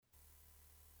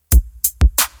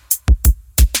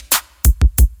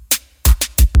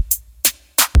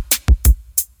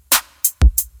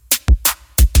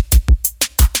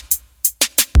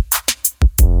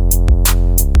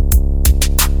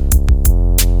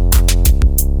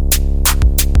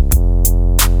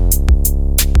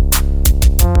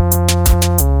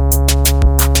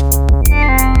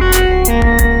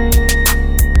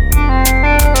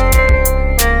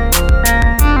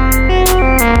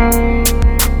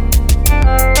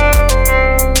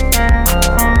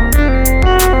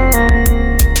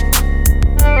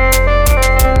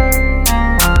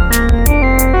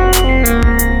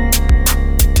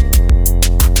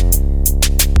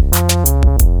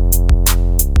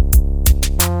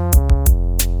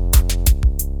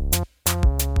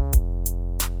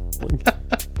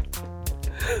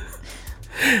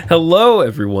Hello,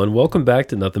 everyone. Welcome back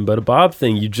to Nothing But a Bob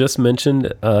Thing. You just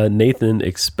mentioned Nathan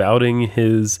expounding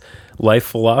his life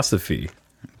philosophy.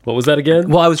 What was that again?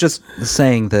 Well, I was just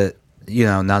saying that,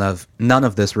 none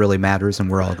of this really matters, and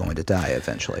we're all going to die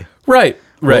eventually. Right.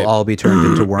 We'll all be turned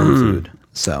into worm food.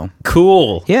 So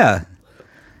cool. Yeah.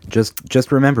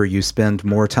 Just remember, you spend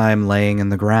more time laying in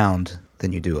the ground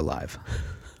than you do alive.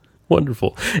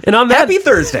 Wonderful. And on that, Happy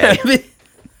Thursday.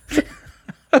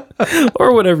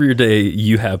 or whatever your day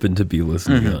you happen to be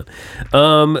listening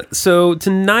on. So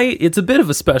tonight, it's a bit of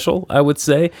a special, I would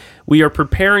say. We are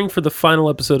preparing for the final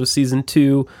episode of Season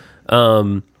 2,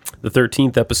 the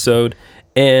 13th episode.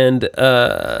 And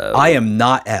I am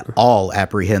not at all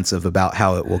apprehensive about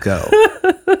how it will go.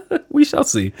 We shall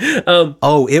see.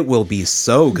 It will be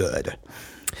so good.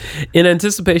 In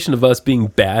anticipation of us being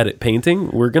bad at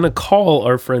painting, we're going to call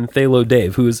our friend Thalo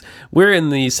Dave, we're in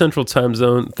the central time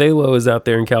zone. Thalo is out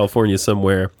there in California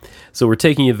somewhere. So we're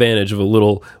taking advantage of a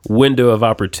little window of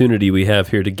opportunity we have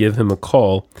here to give him a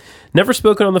call. Never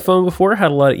spoken on the phone before, had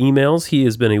a lot of emails. He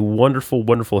has been a wonderful,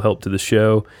 wonderful help to the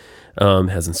show.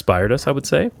 Has inspired us, I would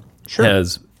say. Sure.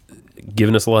 Has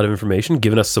given us a lot of information,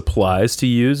 given us supplies to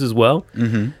use as well.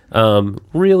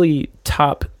 Really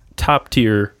top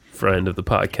tier friend of the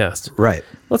podcast. Right.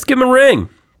 Let's give him a ring.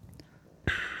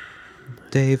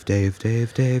 Dave. Is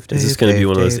this going to be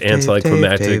one of those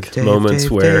anticlimactic moments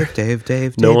where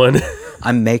no one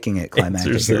I'm making it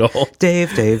climactic answers here. at all?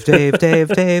 Dave.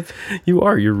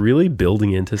 You're really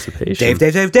building anticipation. Dave.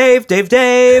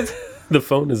 The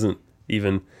phone isn't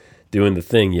even doing the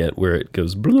thing yet where it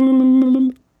goes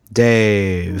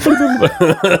Dave.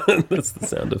 That's the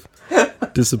sound of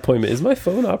disappointment. Is my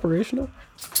phone operational?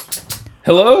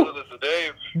 Hello? This is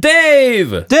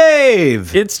Dave.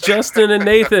 Dave! It's Justin and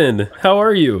Nathan. How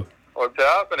are you? What's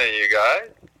happening, you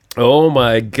guys? Oh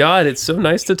my God, it's so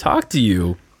nice to talk to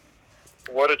you.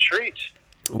 What a treat.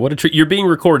 What a treat. You're being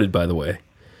recorded, by the way.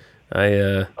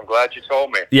 I'm glad you told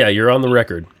me. Yeah, you're on the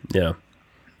record. Yeah.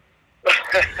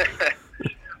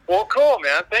 Well, cool,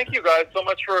 man. Thank you guys so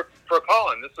much for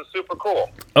calling. This is super cool.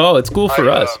 Oh, it's cool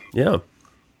for us. Yeah.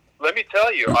 Let me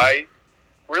tell you, I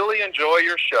really enjoy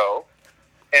your show.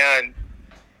 And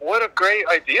what a great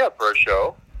idea for a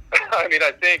show. I mean,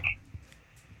 I think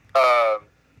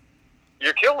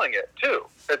you're killing it, too.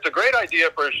 It's a great idea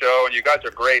for a show, and you guys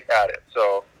are great at it.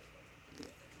 So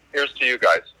here's to you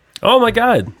guys. Oh, my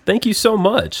God. Thank you so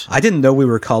much. I didn't know we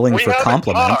were calling for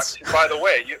compliments. Talked, by the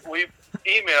way. We've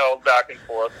emailed back and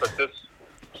forth, but this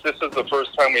is the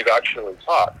first time we've actually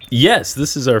talked. Yes,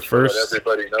 this is our first. But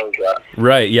everybody knows that.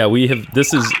 Right, yeah, we have.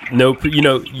 This is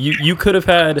you could have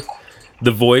had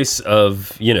the voice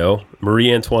of,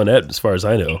 Marie Antoinette, as far as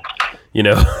I know.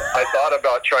 I thought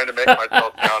about trying to make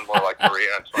myself sound more like Marie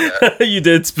Antoinette. You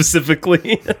did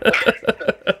specifically.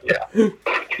 Yeah.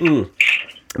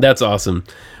 That's awesome.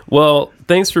 Well,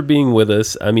 thanks for being with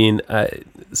us. I mean,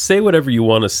 say whatever you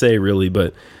want to say, really,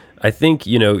 but I think,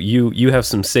 you have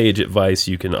some sage advice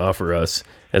you can offer us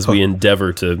as we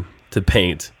endeavor to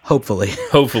paint. Hopefully.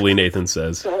 Hopefully, Nathan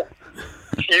says.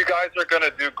 You guys are going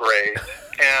to do great,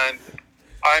 and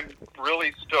I'm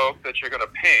really stoked that you're going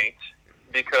to paint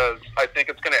because I think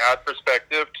it's going to add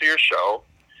perspective to your show.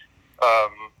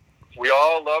 We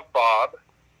all love Bob,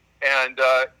 and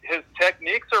his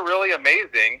techniques are really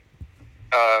amazing.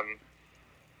 I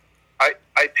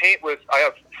paint I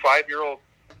have 5-year-old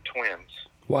twins.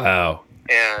 Wow.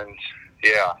 And,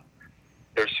 yeah,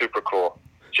 they're super cool.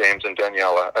 James and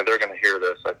Daniela. They're going to hear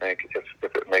this, I think, if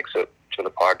it makes it to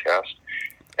the podcast.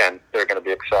 And they're going to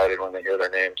be excited when they hear their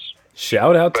names.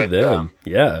 Shout out to them.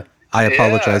 Yeah. I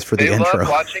apologize for the intro. They love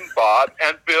watching Bob.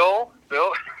 And Bill.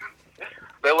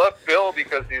 They love Bill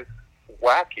because he's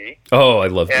wacky. Oh, I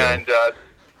love Bill. And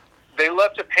they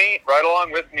love to paint right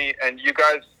along with me. And you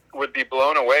guys would be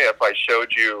blown away if I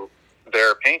showed you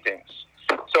their paintings.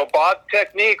 So Bob's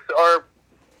techniques are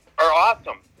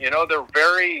awesome. They're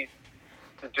very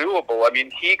doable. I mean,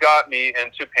 he got me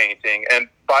into painting. And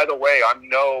by the way, I'm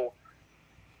no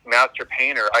master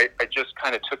painter. I just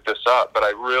kind of took this up, but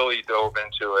I really dove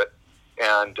into it.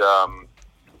 And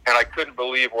I couldn't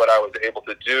believe what I was able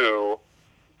to do,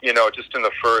 just in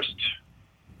the first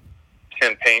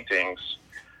 10 paintings,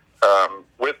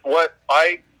 with what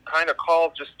I kind of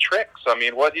call just tricks. I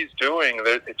mean, what he's doing,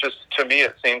 it just, to me,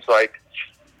 it seems like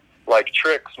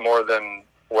tricks more than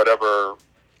whatever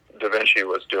Da Vinci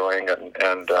was doing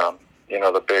and the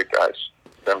big guys,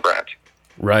 Rembrandt.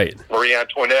 Right. Marie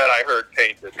Antoinette, I heard,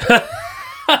 painted.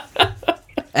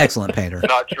 Excellent painter.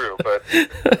 Not true, but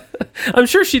I'm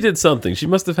sure she did something. She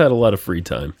must have had a lot of free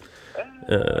time.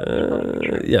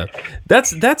 Yeah.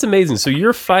 That's amazing. So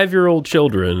your 5-year-old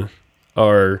children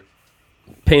are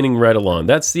painting right along.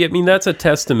 That's a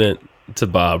testament to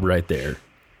Bob right there.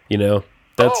 You know,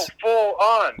 that's full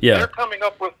on. Yeah. They're coming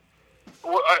up with.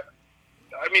 I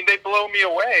mean, they blow me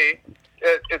away.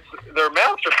 They're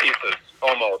masterpieces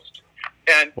almost.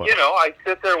 And Wow. you know, I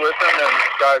sit there with them, and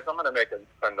guys, I'm going to make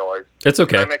a noise. it's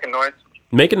okay. Can I make a noise?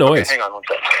 Make a noise. Okay, hang on one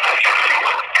second.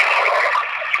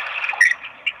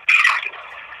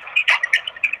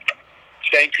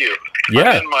 Thank you. Yeah.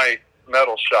 I'm in my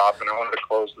metal shop, and I wanted to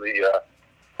close the big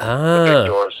Ah,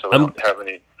 doors so we don't have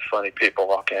any funny people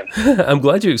walk in. I'm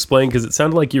glad you explained because it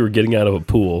sounded like you were getting out of a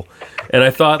pool, and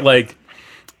I thought like,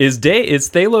 is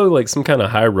Thalo like some kind of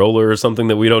high roller or something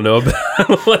that we don't know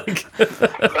about? Like,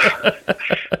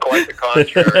 Quite the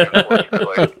contrary,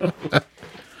 unfortunately.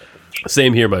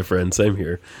 same here, my friend. Same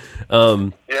here.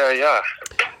 Yeah.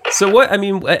 So what? I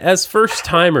mean, as first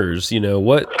timers, you know,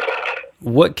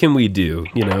 what can we do,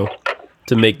 you know,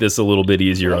 to make this a little bit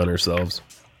easier on ourselves?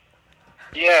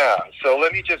 Yeah, so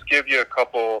let me just give you a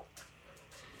couple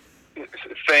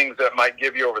things that might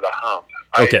give you over the hump.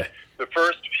 Okay. The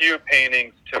first few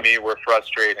paintings to me were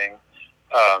frustrating.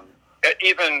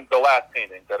 Even the last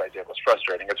painting that I did was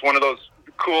frustrating. It's one of those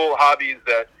cool hobbies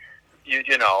that, you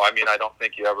know, I mean, I don't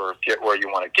think you ever get where you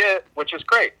want to get, which is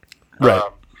great. Right.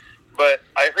 But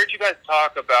I heard you guys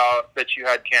talk about that you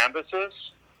had canvases.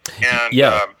 And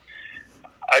Yeah.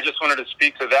 I just wanted to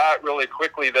speak to that really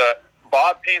quickly.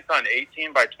 Bob paints on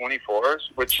 18 by 24s,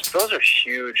 which those are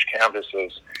huge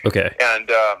canvases. Okay. And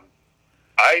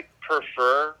I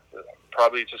prefer,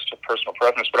 probably just a personal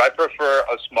preference, but I prefer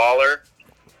a smaller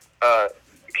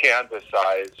canvas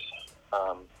size.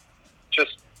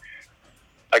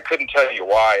 I couldn't tell you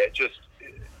why. It just,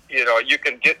 you know, you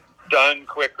can get done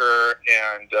quicker.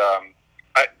 And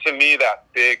to me, that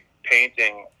big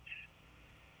painting,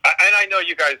 and I know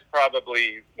you guys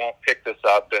probably won't pick this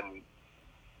up and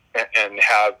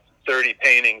have 30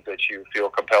 paintings that you feel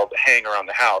compelled to hang around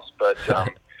the house. But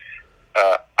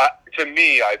to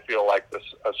me, I feel like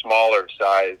a smaller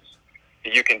size,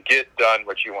 you can get done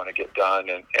what you want to get done,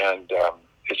 and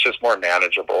it's just more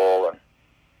manageable,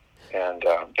 and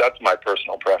that's my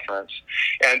personal preference.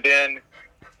 And then,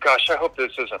 gosh, I hope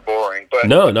this isn't boring, but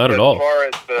No, not at all. As far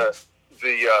as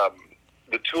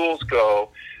the tools go,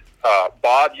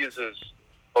 Bob uses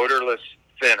odorless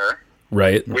thinner,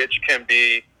 Right. which can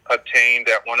be obtained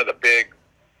at one of the big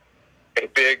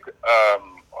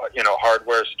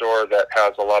hardware store that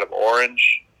has a lot of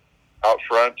orange out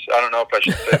front. I don't know if I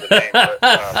should say the name,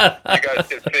 but you guys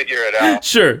can figure it out.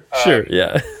 Sure.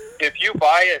 Yeah. If you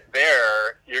buy it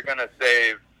there, you're going to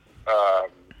save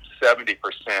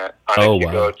 70% on Oh, if you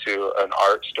wow. go to an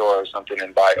art store or something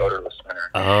and buy odorless thinner.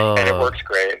 Oh. And it works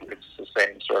great. It's the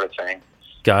same sort of thing.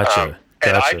 Gotcha.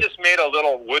 And I just made a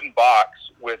little wooden box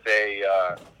with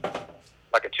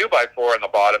like a 2x4 on the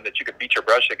bottom that you could beat your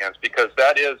brush against, because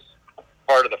that is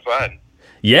part of the fun,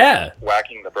 Yeah.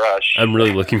 whacking the brush. I'm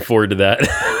really looking forward to that.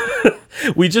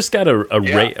 We just got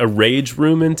a rage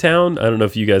room in town. I don't know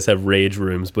if you guys have rage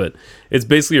rooms, but it's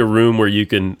basically a room where you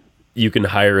can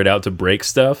hire it out to break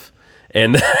stuff,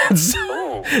 and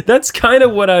that's kind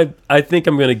of what I think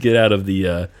I'm going to get out of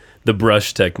the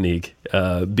brush technique,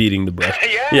 beating the brush.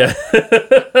 Yeah.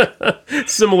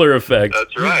 Similar effect.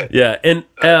 That's right. Yeah, and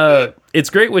it's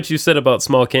great what you said about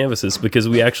small canvases, because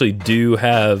we actually do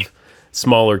have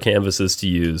smaller canvases to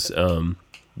use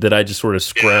that I just sort of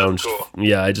scrounged. cool.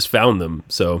 Yeah, I just found them,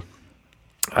 so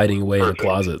hiding away in the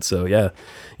closet. So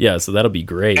yeah, so that'll be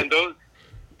great. And those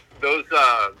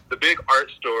the big art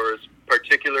stores,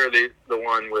 particularly the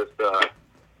one with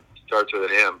starts with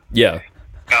an M. Yeah.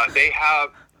 They have.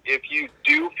 If you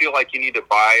do feel like you need to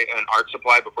buy an art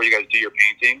supply before you guys do your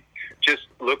painting, just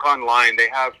look online. They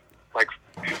have like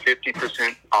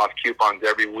 50% off coupons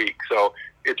every week. So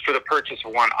it's for the purchase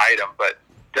of one item, but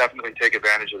definitely take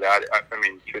advantage of that. I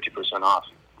mean, 50% off.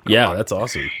 Yeah, that's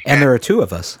awesome. And there are two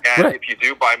of us. And Right. if you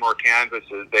do buy more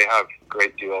canvases, they have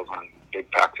great deals on big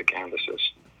packs of canvases.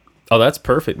 Oh, that's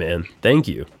perfect, man. Thank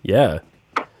you. Yeah.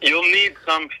 You'll need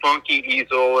some funky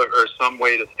easel or some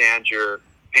way to stand your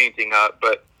painting up,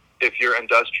 but if you're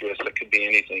industrious, it could be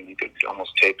anything. You could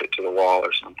almost tape it to the wall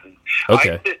or something.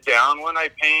 Okay. I sit down when I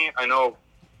paint. I know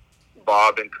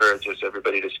Bob encourages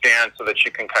everybody to stand so that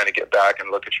you can kind of get back and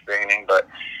look at your painting, but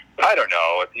I don't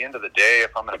know. At the end of the day,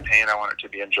 if I'm going to paint, I want it to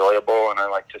be enjoyable, and I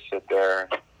like to sit there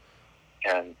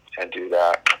and do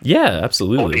that. Yeah, Well,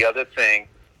 absolutely. the other thing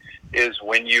is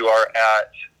when you are at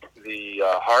the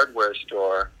hardware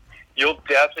store, you'll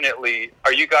definitely...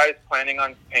 Are you guys planning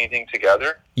on painting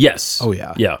together? Yes. Oh,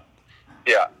 yeah. Yeah.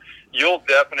 Yeah. You'll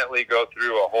definitely go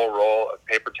through a whole roll of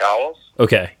paper towels,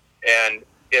 Okay. and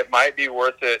it might be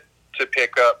worth it to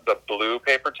pick up the blue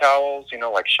paper towels,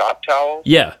 like shop towels.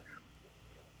 Yeah.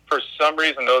 For some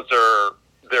reason,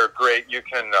 they're great. You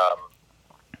can,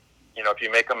 if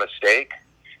you make a mistake,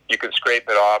 you can scrape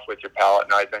it off with your palette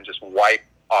knife and just wipe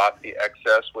off the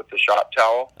excess with the shop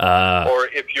towel. Or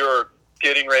if you're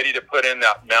getting ready to put in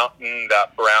that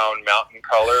brown mountain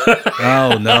color.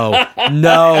 Oh, no.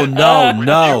 No.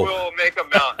 You will make a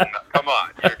mountain. Come on.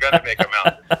 You're going to make a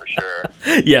mountain for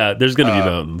sure. Yeah, there's going to be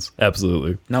mountains.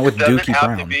 Absolutely. Not with It doesn't Dookie have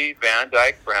Brown. to be Van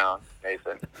Dyke Brown,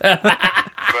 Nathan. But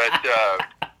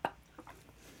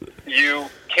you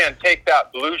can take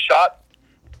that blue shot,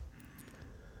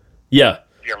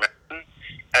 your mountain,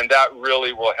 and that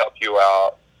really will help you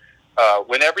out.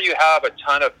 Whenever you have a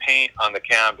ton of paint on the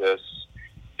canvas,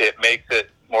 it makes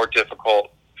it more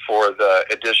difficult for the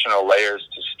additional layers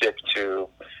to stick to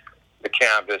the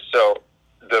canvas. So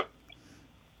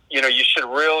you should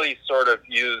really sort of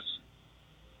use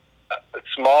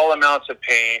small amounts of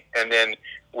paint, and then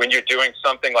when you're doing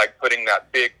something like putting that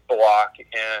big block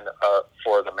in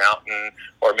for the mountain,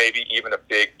 or maybe even a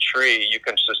big tree, you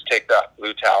can just take that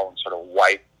blue towel and sort of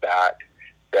wipe that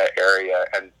area,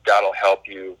 and that'll help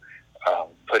you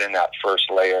put in that first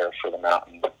layer for the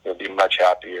mountain. You'll be much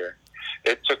happier.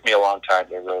 It took me a long time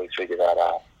to really figure that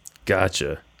out.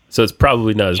 Gotcha. So it's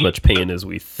probably not as much paint as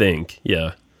we think.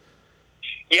 Yeah.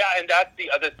 Yeah, and that's the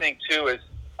other thing too, is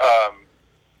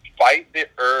fight the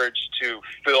urge to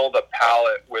fill the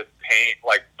palette with paint.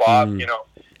 Like Bob,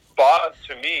 Bob,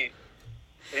 to me,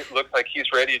 it looks like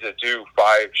he's ready to do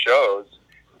 5 shows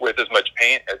with as much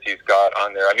paint as he's got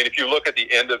on there. I mean, if you look at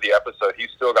the end of the episode, he's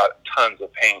still got tons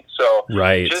of paint. So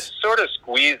just sort of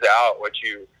squeeze out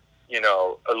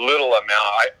a little amount.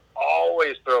 I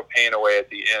always throw paint away at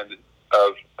the end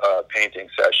of a painting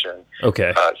session.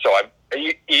 Okay. So I'm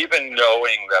even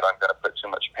knowing that I'm going to put too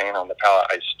much paint on the palette,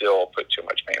 I still put too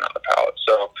much paint on the palette.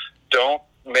 So don't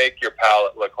make your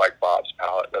palette look like Bob's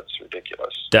palette. That's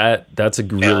ridiculous. That's a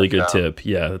really good tip.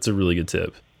 Yeah, that's a really good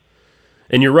tip.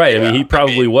 And you're right. I mean, he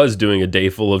probably was doing a day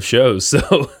full of shows, so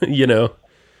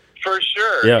For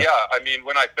sure. Yeah. I mean,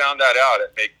 when I found that out,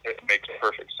 it makes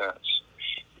perfect sense.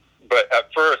 But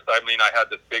at first, I mean, I had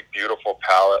this big, beautiful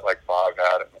palette like Bob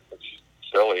had, and it's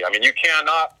silly. I mean, you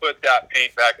cannot put that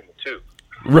paint back in the tube.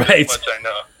 Right. Much I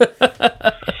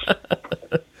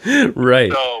know. Right.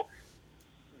 So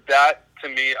that, to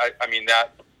me, I mean,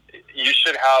 that you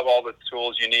should have all the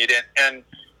tools you need. And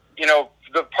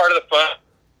the part of the fun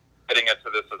getting into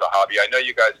this as a hobby, I know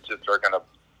you guys just are going to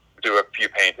do a few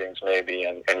paintings maybe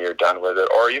and you're done with it.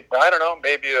 Or, I don't know,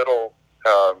 maybe it'll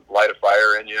light a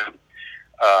fire in you.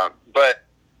 But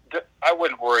I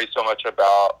wouldn't worry so much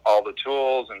about all the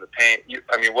tools and the paint.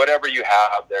 Whatever you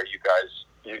have there, you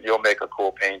guys, you'll make a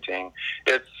cool painting.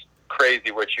 It's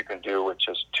crazy what you can do with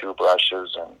just 2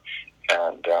 brushes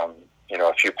and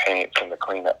a few paints and the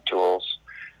cleanup tools.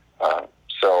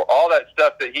 So all that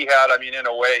stuff that he had, in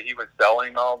a way, he was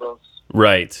selling all those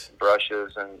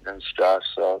brushes and stuff.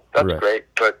 So that's great.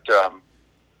 But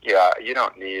you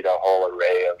don't need a whole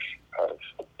array of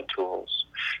tools.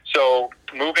 So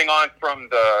moving on from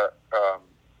the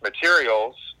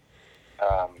materials,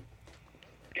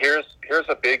 here's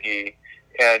a biggie,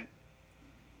 and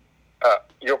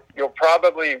you'll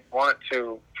probably want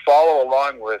to follow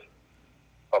along with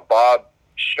a Bob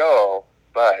show,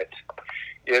 but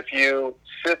if you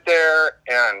sit there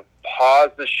and pause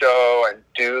the show and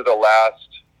do the last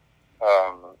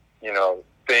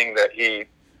thing that he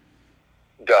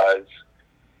does,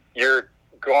 you're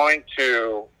going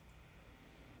to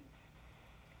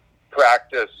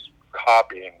practice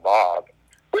copying Bob,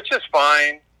 which is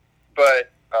fine,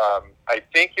 but I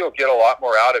think you'll get a lot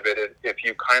more out of it if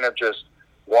you kind of just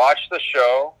watch the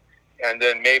show and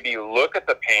then maybe look at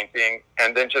the painting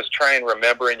and then just try and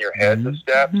remember in your head the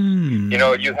steps.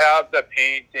 You have the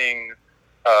painting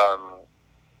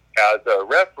as a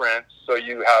reference, so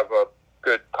you have a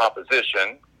good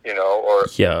composition, or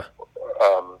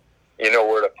you know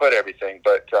where to put everything.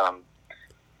 But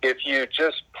if you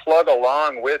just plug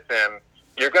along with him,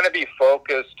 you're going to be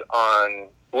focused on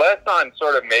less on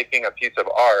sort of making a piece of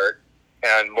art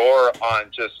and more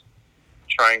on just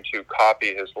trying to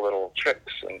copy his little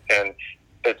tricks. And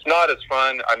it's not as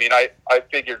fun. I mean, I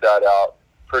figured that out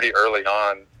pretty early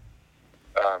on.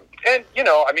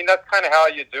 That's kind of how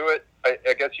you do it.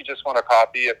 I guess you just want to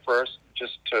copy at first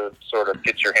just to sort of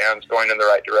get your hands going in the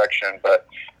right direction. But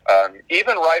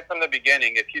even right from the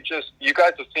beginning, if you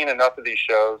guys have seen enough of these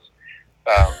shows,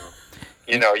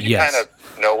 you kind of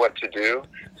know what to do.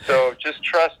 So just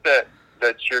trust that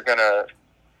you're going to,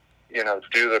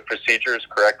 do the procedures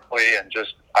correctly, and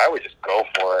I would just go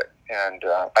for it. and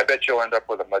I bet you'll end up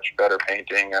with a much better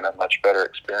painting and a much better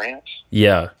experience.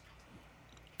 Yeah.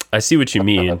 I see what you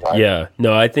mean. Like. Yeah.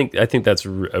 No, I think that's a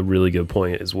really good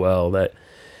point as well. That,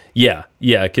 yeah,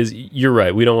 because you're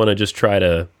right. We don't want to just try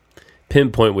to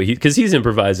pinpoint what because he's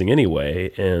improvising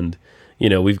anyway, and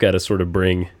we've got to sort of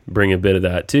bring a bit of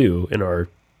that too in our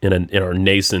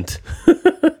nascent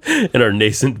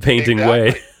painting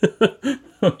way.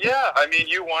 Yeah, I mean,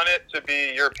 you want it to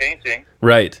be your painting,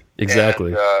 right?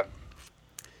 Exactly. And,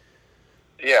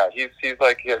 yeah, he's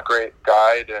like a great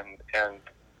guide, and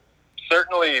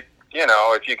certainly,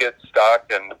 if you get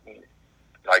stuck and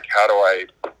like, how do I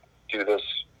do this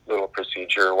little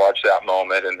procedure? Watch that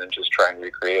moment and then just try and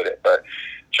recreate it. But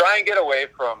try and get away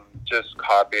from just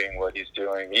copying what he's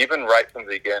doing, even right from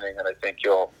the beginning, and I think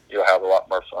you'll have a lot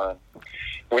more fun.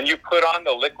 When you put on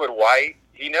the liquid white,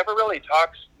 he never really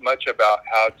talks much about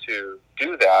how to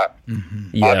do that. Mm-hmm.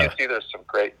 Yeah. Obviously, there's some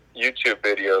great YouTube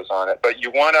videos on it, but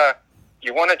you want to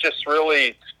just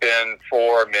really spend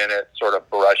 4 minutes sort of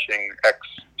brushing X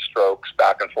strokes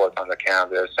back and forth on the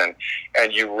canvas, and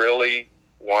you really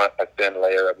want a thin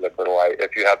layer of liquid white.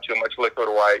 If you have too much liquid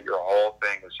white, your whole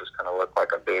thing is just going to look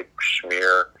like a big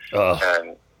smear,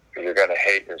 and you're going to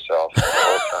hate yourself the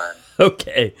whole time.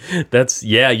 Okay,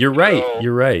 you're right. So,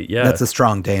 you're right. Yeah, that's a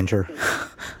strong danger.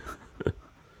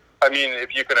 I mean,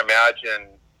 if you can imagine,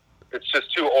 it's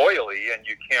just too oily, and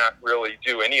you can't really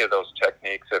do any of those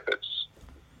techniques if it's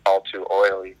all too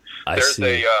oily. There's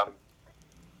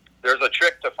a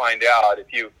trick to find out.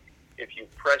 If you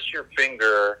press your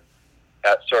finger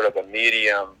at sort of a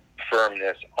medium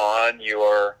firmness on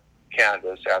your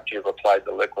canvas after you've applied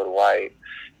the liquid white,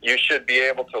 you should be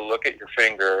able to look at your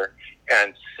finger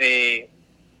and see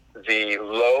the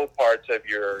low parts of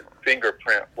your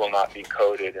fingerprint will not be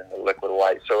coated in the liquid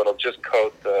white. So it'll just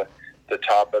coat the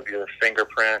top of your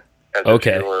fingerprint as if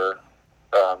you were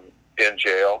in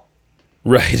jail.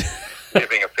 Right.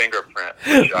 Giving a fingerprint.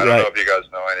 Which I don't know if you guys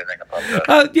know anything about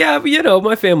that. Yeah, but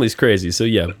my family's crazy, so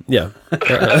yeah. Yeah,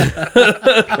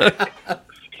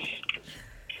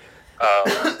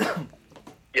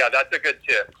 that's a good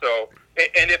tip. So,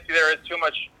 and if there is too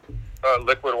much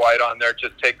liquid white on there,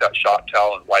 just take that shop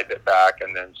towel and wipe it back,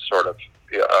 and then sort of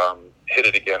hit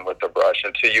it again with the brush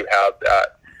until you have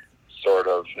that sort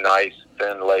of nice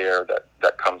thin layer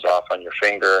that comes off on your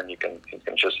finger, and you can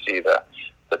just see the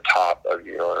top of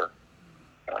your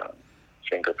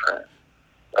fingerprint.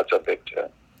 That's a big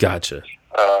tip. Gotcha.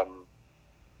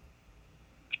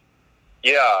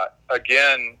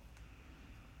 Again,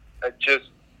 just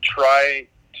try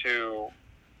to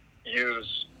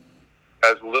use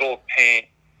as little paint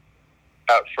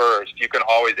at first. You can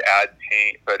always add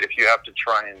paint, but if you have to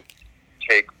try and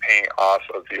take paint off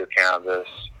of your canvas,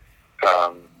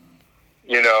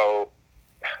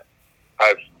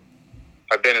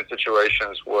 I've been in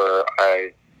situations where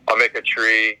I'll make a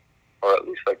tree, or at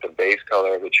least like the base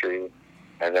color of the tree,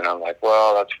 and then I'm like,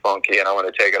 well, that's funky, and I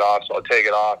want to take it off, so I'll take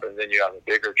it off, and then you have a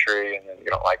bigger tree, and then you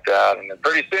don't like that, and then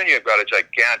pretty soon you've got a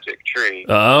gigantic tree.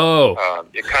 Oh.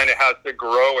 It kind of has to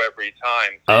grow every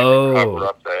time, so you can cover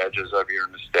up the edges of your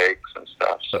mistakes and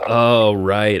stuff. So. Oh,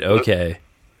 right. Okay.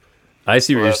 I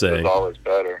see what you're saying. It's always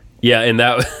better. Yeah, and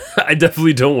that I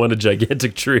definitely don't want a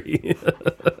gigantic tree.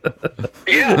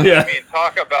 Yeah, I mean,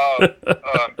 talk about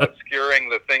obscuring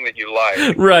the thing that you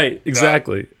like. Right,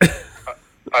 exactly.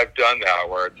 I've done that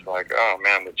where it's like, oh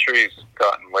man, the tree's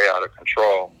gotten way out of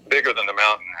control, bigger than the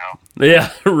mountain now.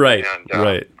 Yeah, right, and,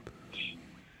 right.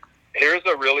 Here's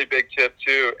a really big tip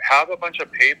too: have a bunch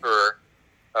of paper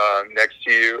next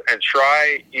to you, and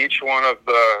try each one of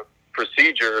the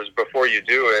procedures before you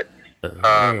do it.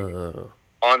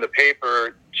 On the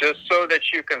paper, just so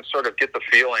that you can sort of get the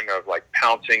feeling of like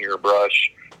pouncing your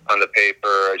brush on the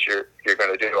paper as you're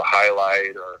going to do a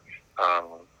highlight, or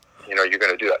you're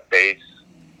going to do that base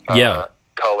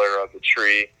color of the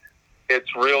tree.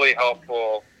 It's really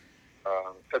helpful.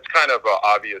 It's kind of an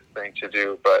obvious thing to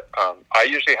do, but I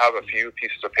usually have a few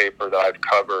pieces of paper that I've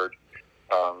covered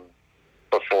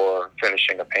before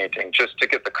finishing a painting, just to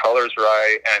get the colors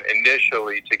right, and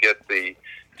initially to get the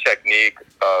technique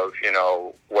of,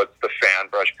 what's the fan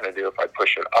brush going to do if I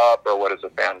push it up, or what is the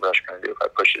fan brush going to do if I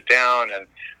push it down. And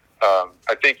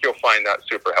I think you'll find that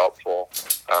super helpful.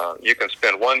 You can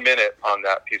spend 1 minute on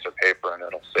that piece of paper, and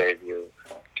it'll save you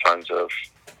tons of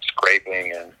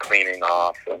scraping and cleaning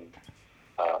off and,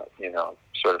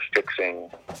 sort of fixing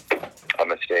a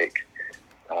mistake.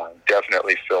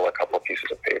 Definitely fill a couple pieces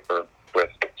of paper with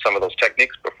some of those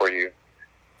techniques before you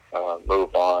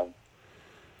move on.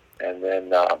 And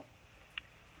then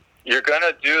you're going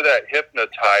to do that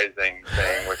hypnotizing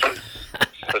thing, which is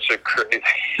such a crazy.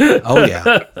 Oh yeah.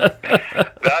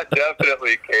 That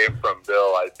definitely came from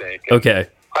Bill, I think. And Okay.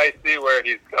 I see where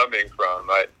he's coming from.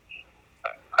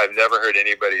 I've never heard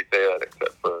anybody say that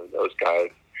except for those guys.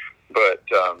 But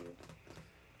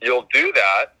you'll do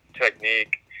that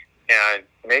technique and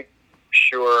make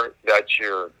sure that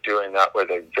you're doing that with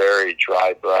a very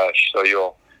dry brush. So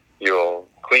you'll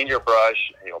clean your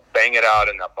brush and you'll bang it out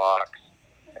in that box,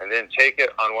 and then take it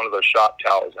on one of those shop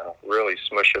towels and really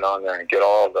smush it on there and get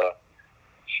all the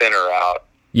thinner out.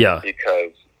 Yeah.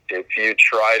 Because if you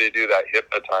try to do that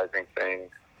hypnotizing thing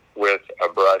with a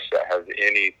brush that has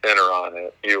any thinner on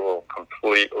it, you will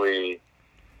completely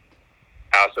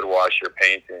acid wash your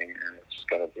painting, and it's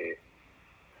going to be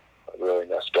really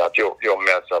messed up. You'll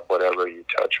mess up whatever you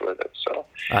touch with it. So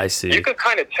I see. you can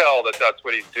kind of tell that that's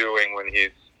what he's doing when he's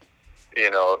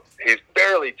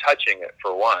barely touching it,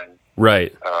 for one.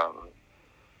 Right.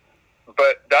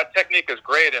 But that technique is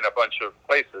great in a bunch of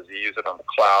places. You use it on the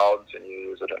clouds, and you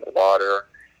use it in the water,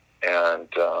 and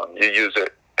you use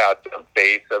it at the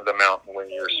base of the mountain when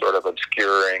you're sort of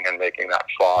obscuring and making that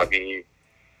foggy,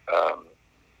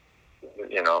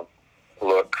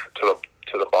 look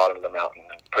to the bottom of the mountain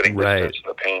and putting Right. distance to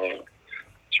the painting.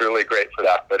 It's really great for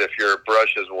that. But if your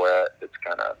brush is wet, it's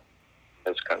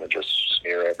gonna just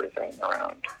smear everything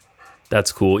around.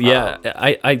 That's cool. Yeah,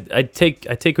 I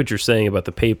take what you're saying about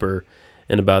the paper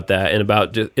and about that, and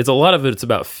about just, it's a lot of it's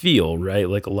about feel, right?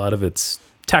 Like a lot of it's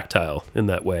tactile in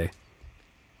that way.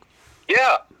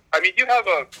 Yeah, I mean, you have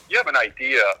an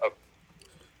idea of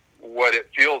what it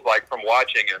feels like from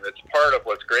watching him. It's part of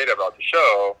what's great about the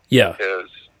show. Yeah. Is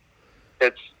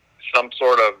there's some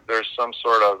sort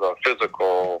of a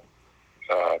physical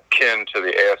kin to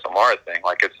the ASMR thing.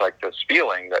 Like it's like this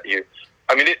feeling that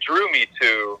it drew me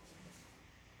to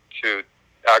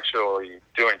actually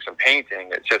doing some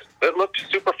painting. It looked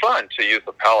super fun to use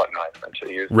the palette knife and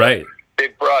to use Right. the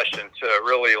big brush and to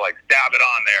really like stab it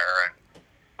on there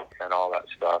and all that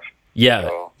stuff. Yeah.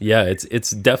 So, Yeah.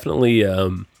 It's definitely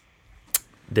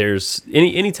there's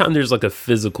anytime there's like a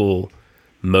physical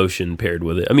motion paired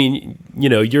with it. I mean,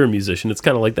 you're a musician. It's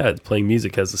kind of like that. Playing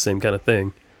music has the same kind of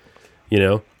thing.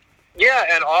 Yeah,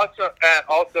 and also,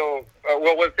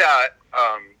 well, with that,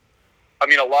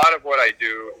 a lot of what I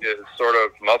do is sort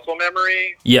of muscle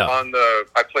memory. Yeah.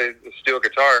 I play the steel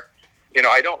guitar.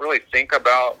 I don't really think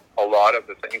about a lot of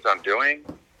the things I'm doing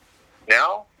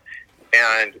now,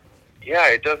 and yeah,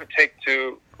 it doesn't take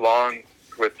too long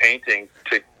with painting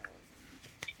to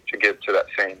get to that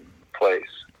same place.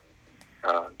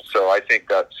 So I think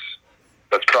that's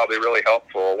probably really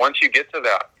helpful. Once you get to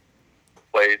that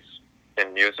place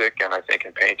in music, and I think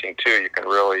in painting too, you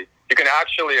can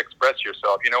actually express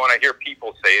yourself. When I hear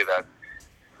people say that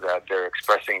they're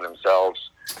expressing themselves,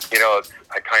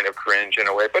 I kind of cringe in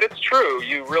a way, but it's true.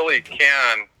 You really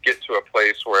can get to a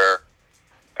place where,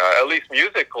 at least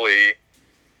musically,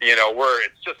 where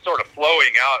it's just sort of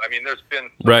flowing out. I mean, there's been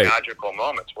some Right. magical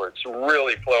moments where it's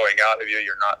really flowing out of you.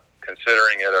 You're not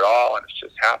considering it at all, and it's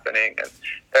just happening, and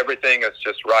everything is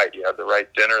just right. You have the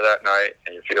right dinner that night,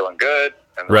 and you're feeling good,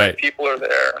 and the right people are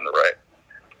there, and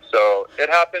so it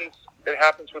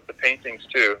happens with the paintings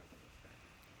too.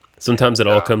 Sometimes it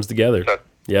all comes together. So,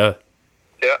 Yeah.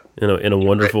 yeah, In a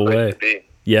wonderful great way. place to be.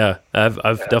 Yeah, I've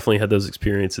definitely had those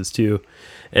experiences too,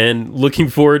 and looking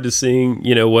forward to seeing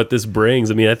what this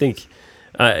brings. I mean, I think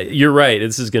you're right.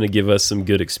 This is going to give us some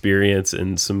good experience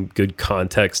and some good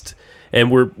context, and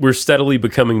we're steadily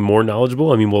becoming more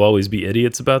knowledgeable. I mean, we'll always be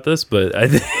idiots about this, but I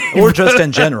think, Or just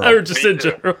in general. or just Me in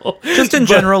too. general, Just in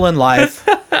general in life.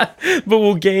 but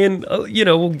we'll gain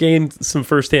some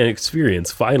firsthand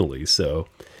experience finally. So,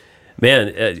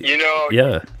 man,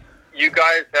 yeah. You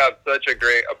guys have such a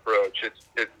great approach.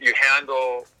 Your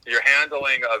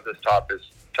handling of this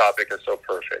topic is so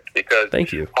perfect, because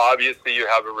Thank you. obviously you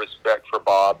have a respect for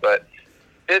Bob, but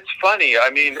it's funny. I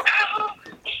mean,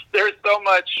 there's so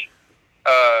much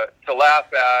to laugh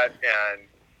at,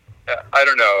 and I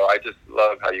don't know. I just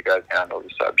love how you guys handle the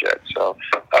subject. So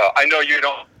I know you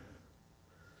don't.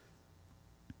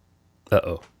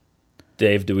 Uh-oh.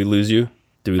 Dave, did we lose you?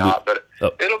 Not, but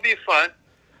Oh. it'll be fun.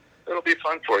 It'll be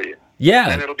fun for you. Yeah.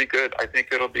 And it'll be good. I think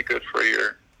it'll be good for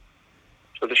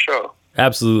the show.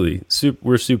 Absolutely.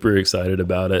 We're super excited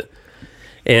about it.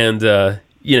 And, a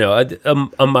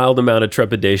mild amount of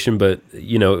trepidation, but,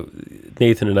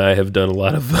 Nathan and I have done a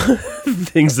lot of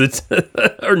things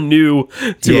that are new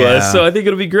to us. So I think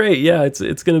it'll be great. Yeah, it's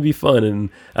going to be fun. And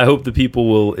I hope the people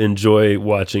will enjoy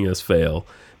watching us fail.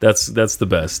 That's the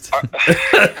best.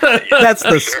 That's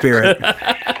the spirit.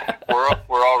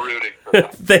 We're all rooting for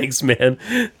that. Thanks, man.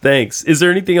 Thanks. Is there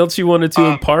anything else you wanted to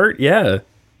impart? Yeah,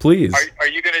 please. Are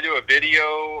you going to do a a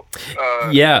video.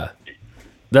 Yeah,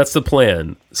 that's the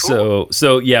plan. Cool.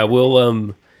 So yeah,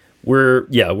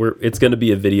 it's going to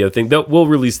be a video thing. We'll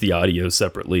release the audio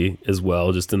separately as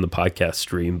well, just in the podcast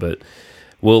stream. But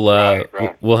we'll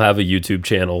we'll have a YouTube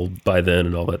channel by then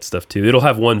and all that stuff too. It'll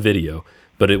have one video,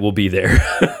 but it will be there.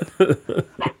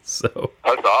 So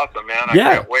that's awesome, man. I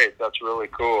can't wait. That's really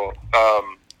cool.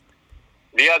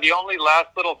 The only last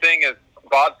little thing is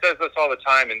Bob says this all the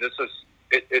time, and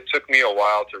it took me a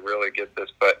while to really get this,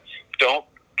 but don't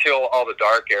kill all the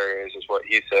dark areas is what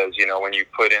he says. You know, when you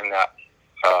put in that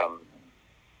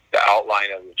the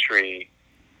outline of the tree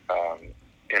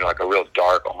in like a real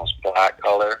dark, almost black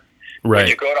color. Right. When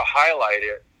you go to highlight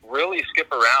it, really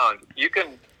skip around. You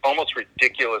can almost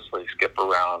ridiculously skip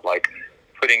around, like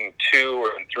putting 2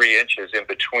 or 3 inches in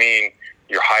between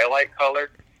your highlight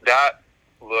color. That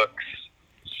looks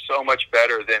so much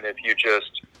better than if you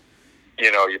just,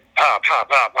 you pop,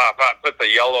 put the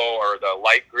yellow or the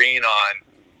light green on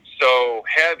so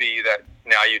heavy that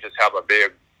now you just have a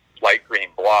big light green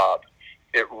blob.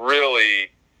 It really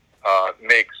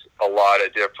makes a lot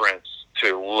of difference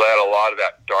to let a lot of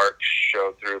that dark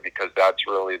show through, because that's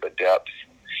really the depth.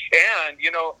 And,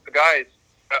 guys,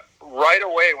 right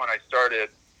away when I started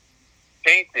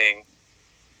painting,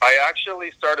 I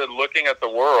actually started looking at the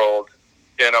world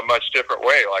in a much different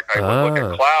way. Like I would look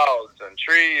at clouds and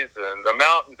trees and the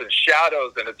mountains and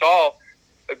shadows, and it's all,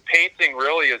 painting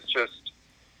really is just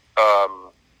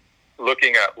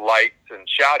looking at lights and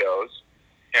shadows.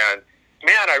 And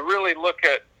man, I really look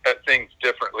at things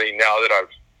differently now that I've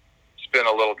spent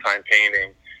a little time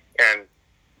painting. And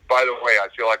by the way, I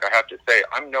feel like I have to say,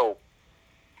 I'm no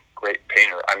great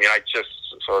painter. I mean, I just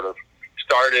sort of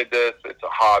started this. It's a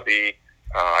hobby.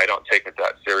 I don't take it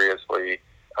that seriously.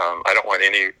 I don't want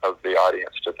any of the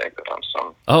audience to think that I'm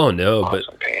some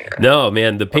awesome painter. No,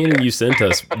 man, the painting you sent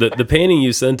us, the painting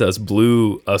you sent us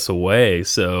blew us away.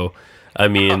 So, I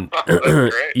mean,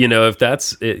 if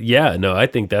that's it, I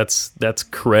think that's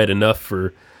cred enough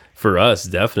for us,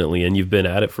 definitely. And you've been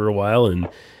at it for a while, and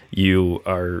you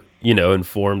are,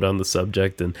 informed on the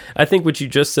subject. And I think what you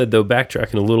just said, though,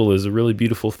 backtracking a little, is a really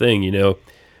beautiful thing.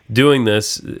 Doing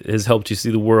this has helped you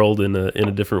see the world in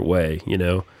a different way.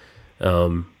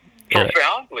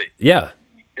 Profoundly. Yeah.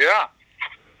 Yeah.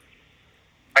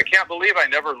 I can't believe I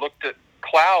never looked at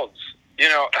clouds.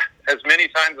 As many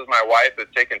times as my wife has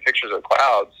taken pictures of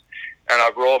clouds and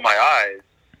I've rolled my eyes,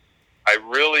 I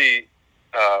really,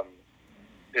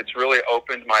 it's really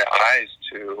opened my eyes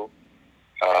to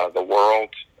the world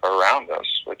around us,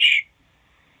 which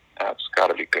that's got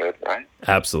to be good, right?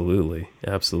 Absolutely.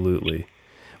 Absolutely.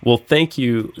 Well, thank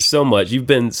you so much. You've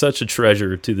been such a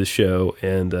treasure to the show,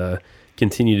 and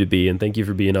continue to be, and thank you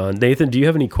for being on. Nathan, do you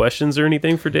have any questions or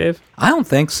anything for Dave? I don't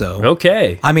think so.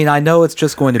 Okay. I mean, I know it's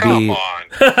just going to Come be... on.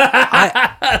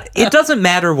 It doesn't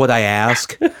matter what I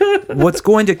ask. What's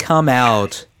going to come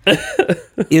out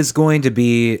is going to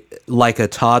be like a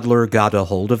toddler got a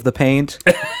hold of the paint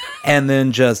and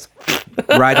then just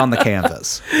right on the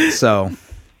canvas. So...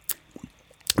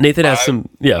 Nathan has some...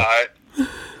 Yeah.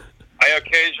 I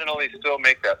occasionally still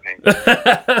make that paint.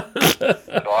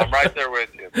 So I'm right there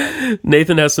with you. Man.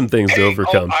 Nathan has some things to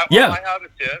overcome. I have a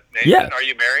tip. Nathan, are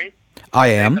you married? I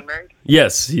am. Nathan married?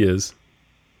 Yes, he is.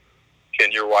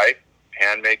 Can your wife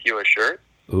hand make you a shirt?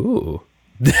 Ooh.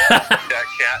 That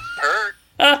can't hurt.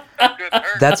 That could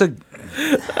hurt.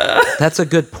 That's a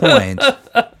good point.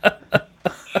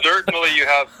 Certainly you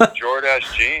have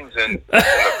Jordache jeans in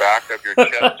the back of your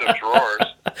chest of drawers.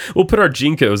 We'll put our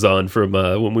Jinkos on from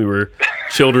when we were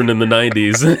children in the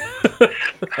 90s.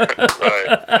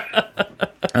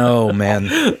 Right. Oh, man.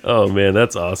 Oh, man,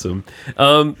 that's awesome.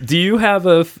 Do you have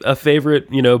a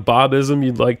favorite, Bobism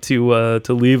you'd like to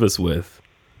leave us with?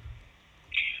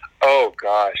 Oh,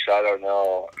 gosh, I don't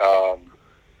know.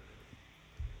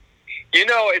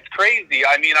 It's crazy.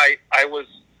 I mean, I was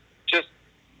just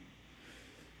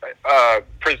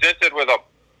presented with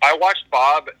I watched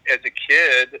Bob as a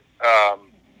kid,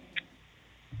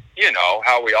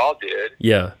 how we all did.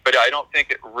 Yeah. But I don't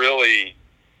think it really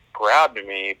grabbed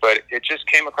me, but it just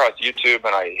came across YouTube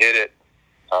and I hit it,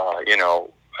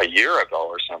 a year ago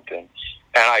or something.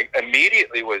 And I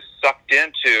immediately was sucked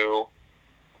into,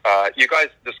 you guys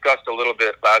discussed a little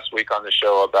bit last week on the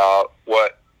show about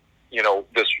what,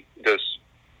 this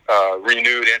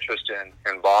renewed interest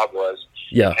in Bob was.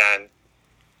 Yeah. And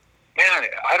man,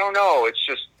 I don't know. It's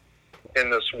just in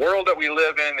this world that we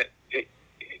live in,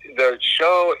 the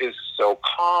show is so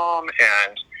calm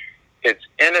and it's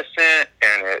innocent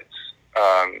and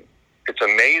it's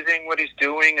amazing what he's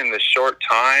doing in this short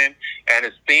time. And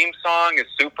his theme song is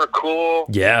super cool.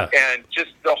 Yeah. And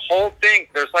just the whole thing,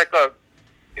 there's like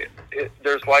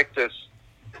there's like this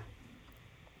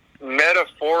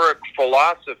metaphoric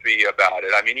philosophy about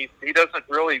it. I mean, he doesn't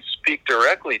really speak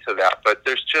directly to that, but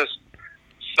there's just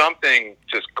something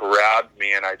just grabbed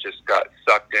me, and I just got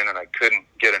sucked in, and I couldn't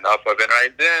get enough of it. And I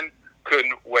then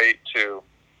couldn't wait to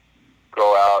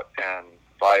go out and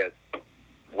buy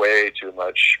way too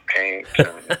much paint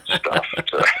and stuff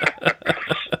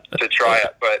to try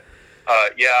it. But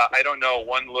yeah, I don't know.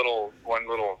 One little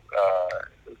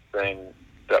thing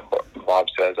that Bob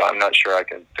says, I'm not sure I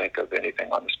can think of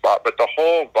anything on the spot. But the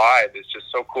whole vibe is just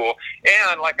so cool.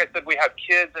 And like I said, we have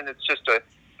kids, and it's just a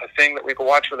thing that we can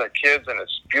watch with our kids, and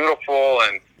it's beautiful.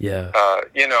 And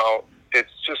you know,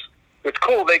 it's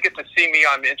cool. They get to see me.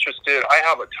 I'm interested. I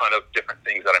have a ton of different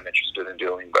things that I'm interested in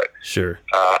doing, but sure.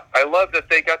 I love that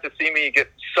they got to see me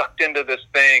get sucked into this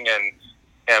thing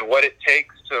and what it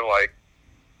takes to like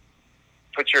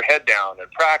put your head down and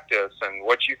practice and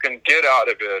what you can get out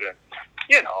of it, and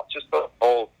you know, just the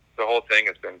whole thing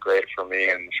has been great for me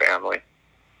and the family.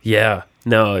 Yeah,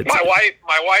 no. My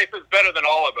wife is better than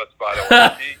all of us, by the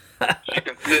way. She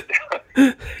can sit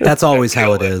down. That's always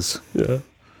how it is. Yeah.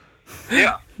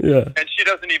 Yeah. Yeah. And she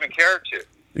doesn't even care to.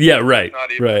 Yeah, right. It's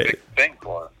not even a big thing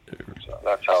for her. So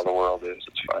that's how the world is.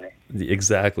 It's funny.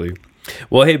 Exactly.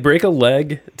 Well, hey, break a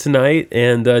leg tonight,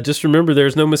 and just remember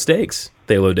there's no mistakes,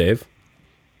 Thalo Dave.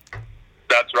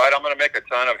 That's right. I'm going to make a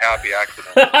ton of happy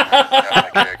accidents.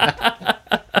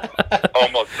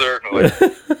 Almost certainly.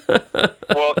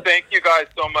 Well, thank you guys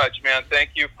so much, man.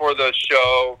 Thank you for the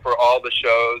show, for all the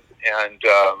shows, and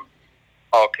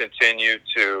I'll continue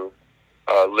to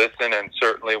listen, and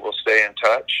certainly we'll stay in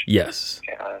touch. Yes.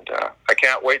 And I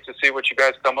can't wait to see what you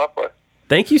guys come up with.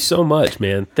 Thank you so much,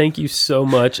 man. Thank you so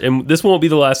much. And this won't be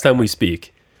the last time we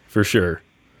speak, for sure.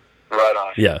 Right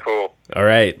on. Yeah. Cool. All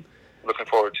right. Looking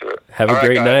forward to it. Have all a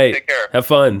great guys, night. Take care. Have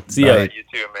fun. See ya. You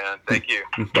too, man. Thank you.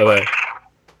 Bye-bye.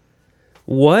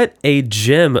 What a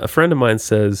gem. A friend of mine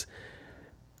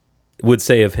would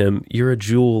say of him, you're a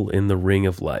jewel in the ring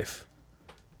of life.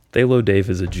 Thalo Dave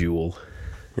is a jewel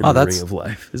in the ring of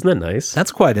life. Isn't that nice?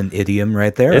 That's quite an idiom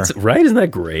right there. It's right. Isn't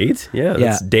that great? Yeah.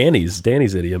 That's Danny's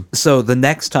idiom. So the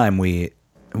next time we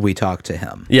talk to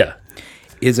him, yeah,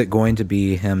 is it going to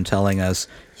be him telling us,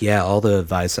 yeah, all the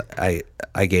advice I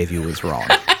gave you was wrong?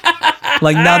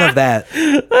 Like, none of that.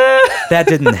 That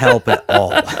didn't help at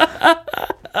all.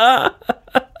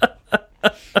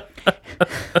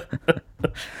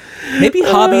 Maybe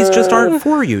hobbies just aren't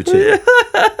for you two.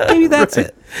 Maybe that's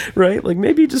it. Right? Like,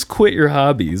 maybe just quit your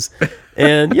hobbies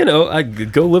and, I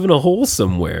go live in a hole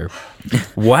somewhere.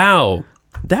 Wow.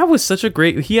 That was such a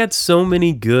great... He had so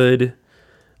many good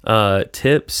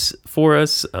tips for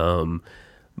us,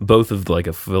 both of like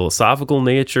a philosophical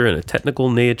nature and a technical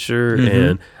nature. Mm-hmm.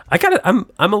 And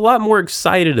I'm a lot more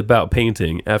excited about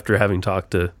painting after having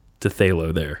talked to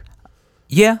Thalo there.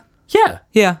 Yeah. Yeah.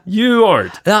 Yeah. You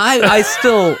aren't. I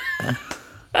still...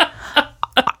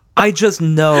 I just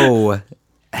know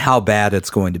how bad it's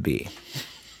going to be.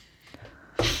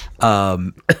 But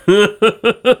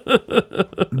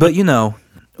yeah.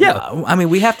 I mean,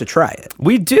 we have to try it.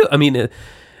 We do. I mean,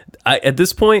 at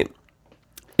this point,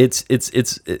 it's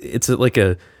like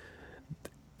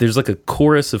there's like a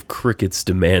chorus of crickets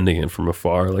demanding it from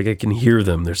afar. Like I can hear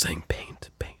them. They're saying paint,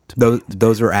 paint.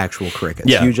 Those are actual crickets.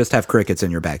 Yeah. You just have crickets in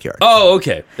your backyard. Oh,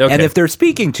 okay. And if they're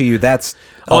speaking to you, that's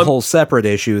a whole separate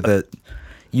issue that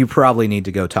you probably need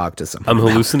to go talk to someone. I'm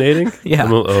hallucinating? Yeah.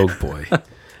 Oh, boy.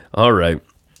 All right.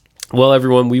 Well,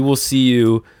 everyone, we will see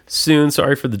you soon.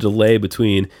 Sorry for the delay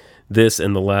between this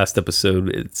and the last episode.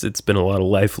 It's been a lot of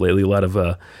life lately, a lot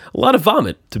of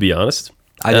vomit, to be honest.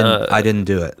 I didn't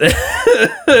do it.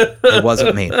 It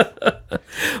wasn't me.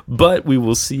 But we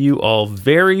will see you all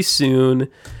very soon.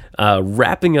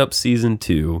 Wrapping up season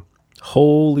 2.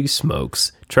 Holy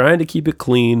smokes. Trying to keep it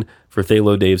clean for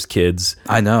Thalo Dave's kids.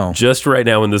 I know. Just right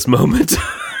now in this moment.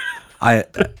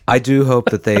 I do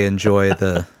hope that they enjoy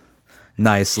the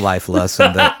nice life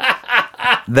lesson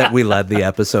that we led the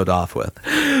episode off with.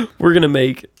 We're going to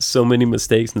make so many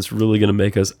mistakes, and it's really going to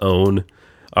make us own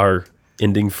our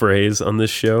ending phrase on this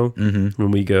show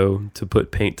when we go to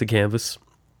put paint to canvas.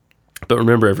 But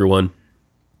remember, everyone,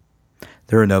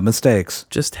 there are no mistakes.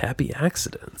 Just happy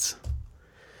accidents.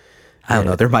 I don't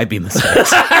know. There might be mistakes.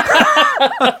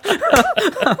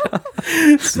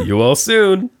 See you all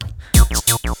soon.